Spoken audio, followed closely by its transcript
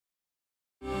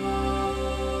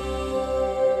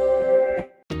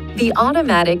The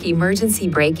Automatic Emergency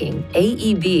Braking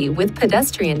 (AEB) with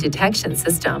Pedestrian Detection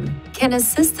System can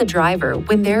assist the driver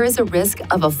when there is a risk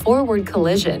of a forward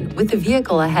collision with the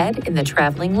vehicle ahead in the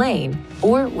traveling lane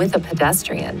or with a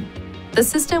pedestrian. The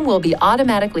system will be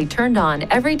automatically turned on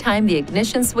every time the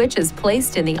ignition switch is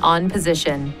placed in the on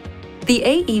position. The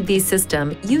AEB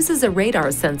system uses a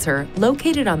radar sensor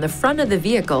located on the front of the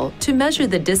vehicle to measure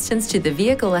the distance to the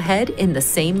vehicle ahead in the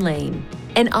same lane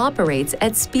and operates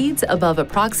at speeds above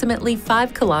approximately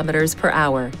 5 kilometers per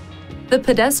hour. The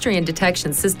pedestrian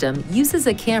detection system uses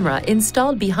a camera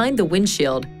installed behind the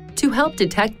windshield to help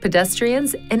detect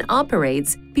pedestrians and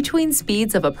operates between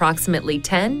speeds of approximately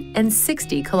 10 and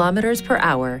 60 kilometers per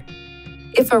hour.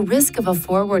 If a risk of a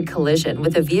forward collision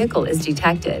with a vehicle is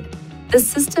detected, the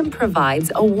system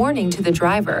provides a warning to the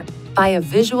driver by a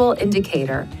visual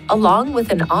indicator along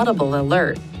with an audible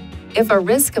alert. If a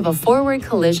risk of a forward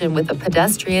collision with a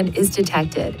pedestrian is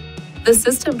detected, the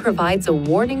system provides a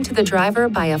warning to the driver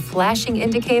by a flashing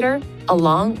indicator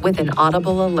along with an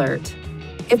audible alert.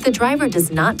 If the driver does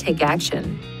not take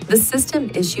action, the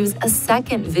system issues a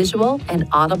second visual and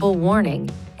audible warning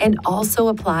and also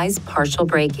applies partial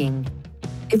braking.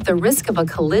 If the risk of a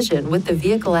collision with the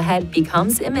vehicle ahead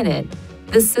becomes imminent,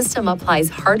 the system applies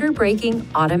harder braking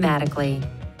automatically.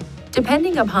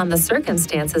 Depending upon the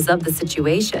circumstances of the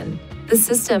situation, the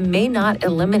system may not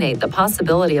eliminate the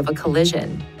possibility of a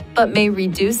collision, but may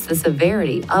reduce the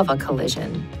severity of a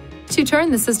collision. To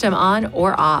turn the system on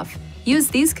or off, use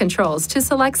these controls to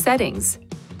select settings: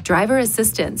 driver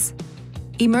assistance,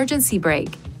 emergency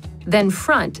brake, then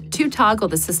front to toggle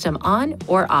the system on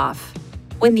or off.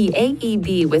 When the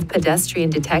AEB with Pedestrian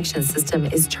Detection System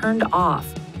is turned off,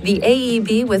 the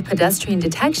AEB with Pedestrian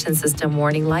Detection System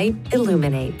warning light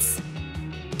illuminates.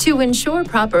 To ensure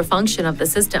proper function of the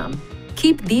system,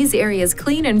 keep these areas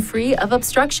clean and free of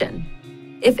obstruction.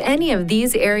 If any of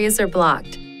these areas are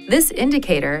blocked, this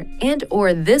indicator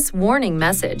and/or this warning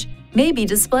message may be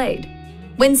displayed.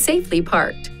 When safely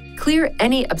parked, clear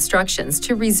any obstructions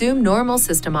to resume normal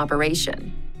system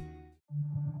operation.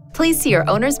 Please see your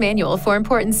owner's manual for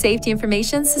important safety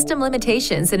information, system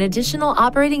limitations, and additional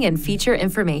operating and feature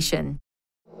information.